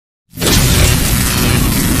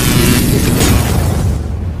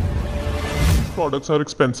products are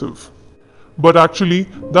expensive. But actually,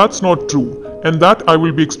 that's not true, and that I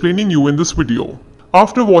will be explaining you in this video.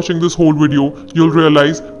 After watching this whole video, you'll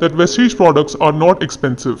realize that Vestige products are not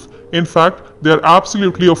expensive. In fact, they are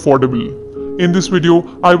absolutely affordable. In this video,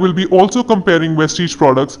 I will be also comparing Vestige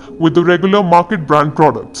products with the regular market brand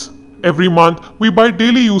products. Every month, we buy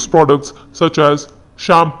daily use products such as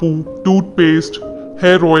shampoo, toothpaste,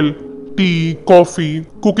 hair oil, tea, coffee,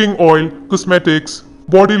 cooking oil, cosmetics,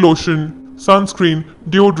 body lotion, sunscreen,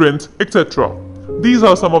 deodorants, etc. These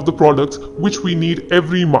are some of the products which we need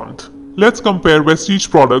every month. Let's compare Vestige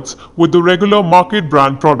products with the regular market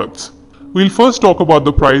brand products. We'll first talk about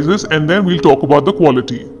the prices and then we'll talk about the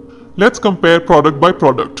quality. Let's compare product by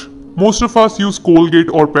product. Most of us use Colgate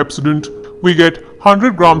or Pepsodent. We get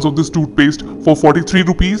 100 grams of this toothpaste for 43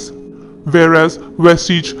 rupees. Whereas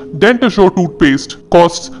Vestige Dent Assure toothpaste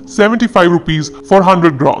costs 75 rupees for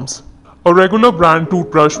 100 grams. A regular brand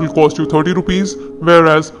toothbrush will cost you 30 rupees,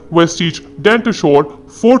 whereas Vestige Dent Assure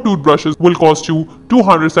 4 toothbrushes will cost you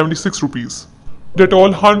 276 rupees.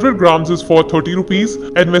 Dettol 100 grams is for 30 rupees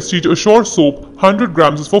and Vestige Assure soap 100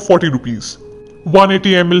 grams is for 40 rupees.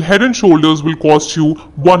 180 ml Head and Shoulders will cost you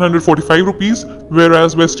 145 rupees,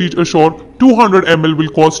 whereas Vestige Assure 200 ml will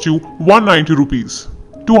cost you 190 rupees.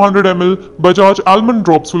 200 ml Bajaj Almond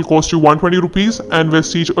Drops will cost you 120 rupees and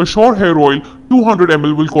Vestige Assure Hair Oil 200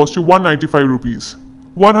 ml will cost you 195 rupees.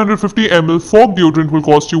 150 ml Fog Deodorant will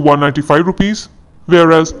cost you 195 rupees,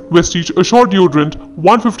 whereas Vestige Assure Deodorant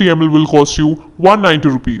 150 ml will cost you 190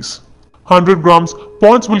 rupees. 100 grams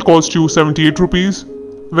Ponds will cost you 78 rupees,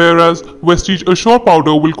 whereas Vestige Assure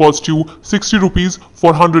Powder will cost you 60 rupees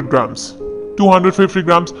for 100 grams. 250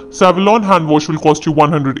 grams Savlon Hand Wash will cost you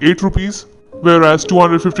 108 rupees. Whereas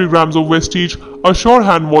 250 grams of Vestige Assure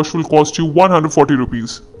Hand Wash will cost you 140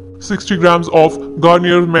 rupees. 60 grams of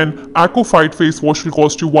Garnier Men Aqua Fight Face Wash will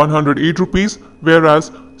cost you 108 rupees,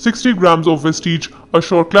 whereas 60 grams of Vestige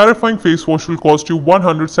Assure Clarifying Face Wash will cost you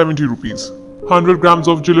 170 rupees. 100 grams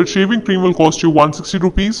of Gillette Shaving Cream will cost you 160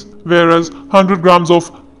 rupees, whereas 100 grams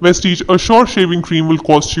of Vestige Assure Shaving Cream will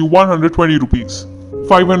cost you 120 rupees.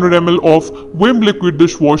 500 ml of Vim Liquid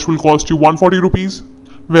Dishwash will cost you 140 rupees,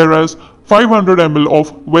 whereas 500 ml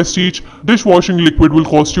of Vestige dishwashing liquid will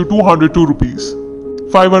cost you 202 rupees.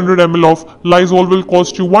 500 ml of Lysol will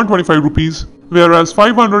cost you 125 rupees, whereas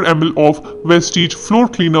 500 ml of Vestige floor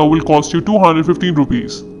cleaner will cost you 215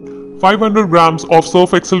 rupees. 500 grams of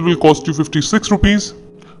Surf Excel will cost you 56 rupees,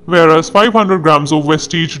 whereas 500 grams of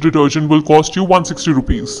Vestige detergent will cost you 160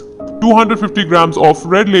 rupees. 250 grams of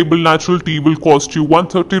Red Label Natural Tea will cost you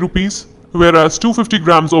 130 rupees, whereas 250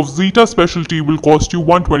 grams of Zeta Special Tea will cost you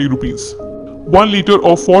 120 rupees. 1 liter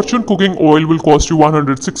of Fortune Cooking Oil will cost you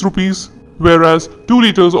 106 rupees, whereas 2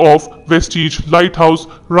 liters of Vestige Lighthouse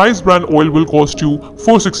Rice Bran Oil will cost you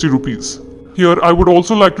 460 rupees. Here I would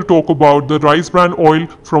also like to talk about the Rice Bran Oil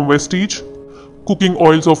from Vestige. Cooking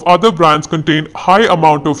oils of other brands contain high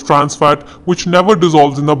amount of trans fat which never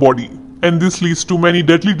dissolves in the body, and this leads to many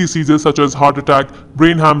deadly diseases such as heart attack,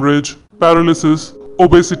 brain hemorrhage, paralysis,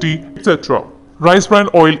 obesity, etc. Rice bran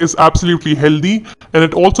oil is absolutely healthy and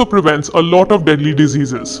it also prevents a lot of deadly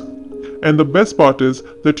diseases. And the best part is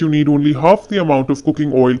that you need only half the amount of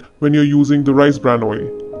cooking oil when you're using the rice bran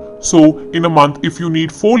oil. So in a month, if you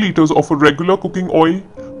need 4 liters of a regular cooking oil,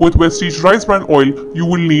 with Vestige rice bran oil you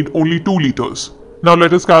will need only 2 liters. Now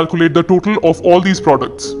let us calculate the total of all these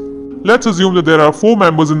products. Let's assume that there are 4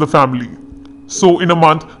 members in the family. So in a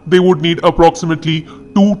month they would need approximately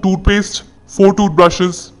 2 toothpaste, 4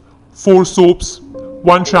 toothbrushes, 4 soaps,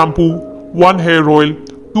 1 shampoo, 1 hair oil,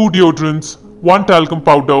 2 deodorants, 1 talcum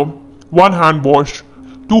powder, 1 hand wash,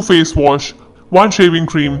 2 face wash, 1 shaving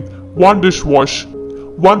cream, 1 dishwash,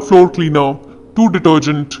 1 floor cleaner, 2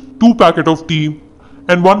 detergent, 2 packet of tea,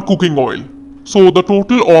 and 1 cooking oil. So the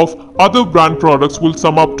total of other brand products will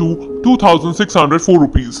sum up to 2,604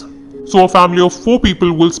 rupees. So a family of 4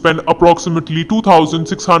 people will spend approximately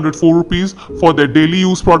 2,604 rupees for their daily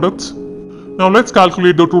use products. Now let's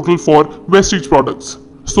calculate the total for Vestige products.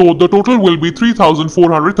 So the total will be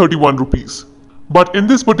 3,431 rupees. But in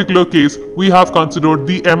this particular case, we have considered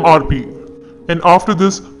the MRP. And after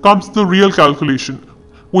this comes the real calculation,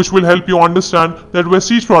 which will help you understand that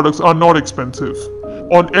Vestige products are not expensive.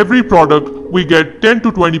 On every product, we get 10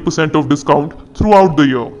 to 20% of discount throughout the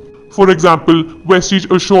year. For example, Vestige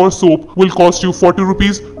Assure soap will cost you 40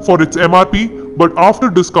 rupees for its MRP, but after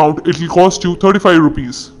discount it will cost you 35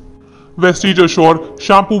 rupees. Vestige Assure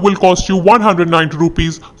shampoo will cost you 190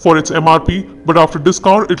 rupees for its MRP, but after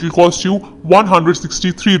discount it will cost you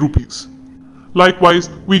 163 rupees. Likewise,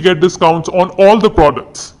 we get discounts on all the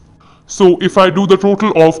products. So if I do the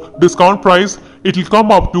total of discount price, it'll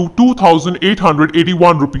come up to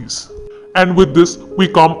 2,881 rupees. And with this, we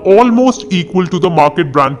come almost equal to the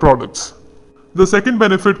market brand products. The second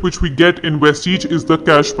benefit which we get in Vestige is the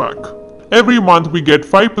cashback. Every month we get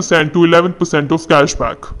 5% to 11% of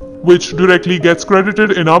cashback, which directly gets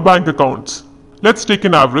credited in our bank accounts. Let's take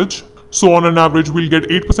an average. So on an average, we'll get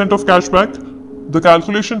 8% of cashback. The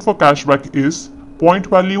calculation for cashback is point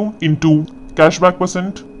value into cashback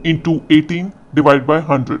percent into 18 divided by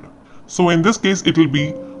 100. So in this case, it will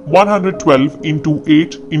be 112 into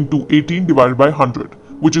 8 into 18 divided by 100,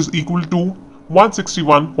 which is equal to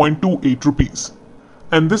 161.28 rupees.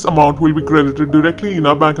 And this amount will be credited directly in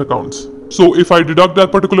our bank accounts. So if I deduct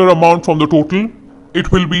that particular amount from the total,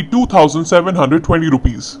 it will be 2,720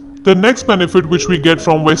 rupees. The next benefit which we get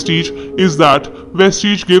from Vestige is that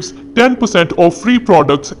Vestige gives 10% of free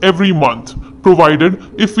products every month, provided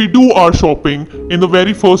if we do our shopping in the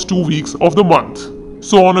very first 2 weeks of the month.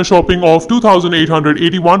 So on a shopping of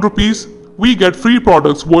 2,881 rupees, we get free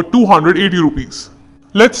products worth 280 rupees.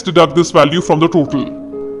 Let's deduct this value from the total.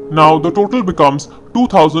 Now the total becomes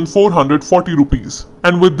 2,440 rupees.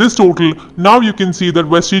 And with this total, now you can see that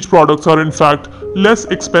Vestige products are in fact less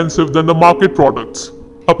expensive than the market products.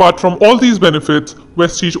 Apart from all these benefits,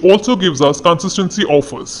 Vestige also gives us consistency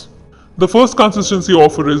offers. The first consistency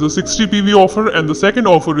offer is a 60 PV offer and the second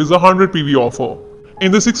offer is a 100 PV offer.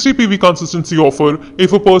 In the 60 PV consistency offer,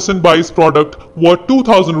 if a person buys product worth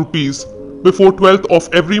 2,000 rupees before 12th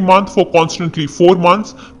of every month for constantly 4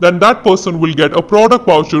 months, then that person will get a product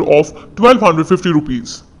voucher of 1,250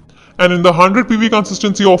 rupees. And in the 100 PV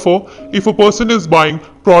consistency offer, if a person is buying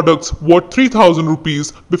products worth 3,000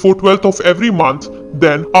 rupees before 12th of every month,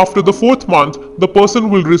 then after the 4th month, the person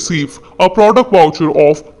will receive a product voucher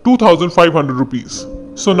of 2,500 rupees.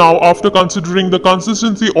 So now after considering the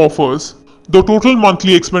consistency offers, the total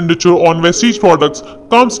monthly expenditure on Vestige products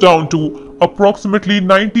comes down to approximately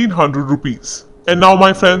 1,900 rupees. And now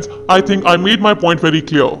my friends, I think I made my point very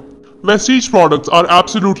clear. Vestige products are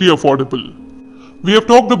absolutely affordable. We have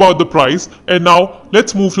talked about the price and now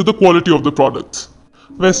let's move to the quality of the products.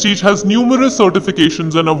 Vestige has numerous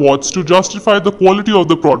certifications and awards to justify the quality of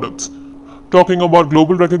the products. Talking about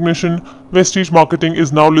global recognition, Vestige Marketing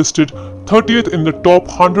is now listed 30th in the top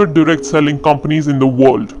 100 direct selling companies in the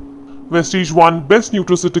world. Vestige won Best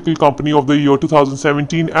Nutraceutical Company of the Year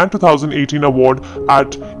 2017 and 2018 award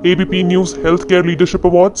at ABP News Healthcare Leadership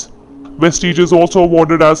Awards. Vestige is also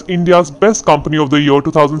awarded as India's Best Company of the Year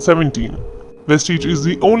 2017. Vestige is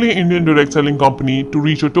the only Indian direct selling company to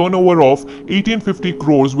reach a turnover of 1850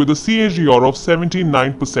 crores with a CAGR of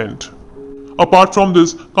 79%. Apart from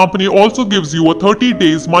this, company also gives you a 30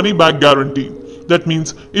 days money back guarantee. That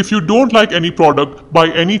means if you don't like any product by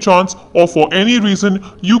any chance or for any reason,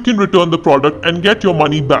 you can return the product and get your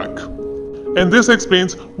money back. And this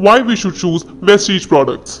explains why we should choose Vestige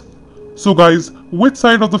products. So guys, which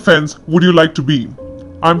side of the fence would you like to be?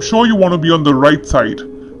 I'm sure you want to be on the right side,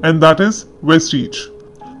 and that is Vestige.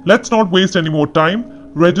 Let's not waste any more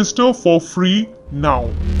time. Register for free now.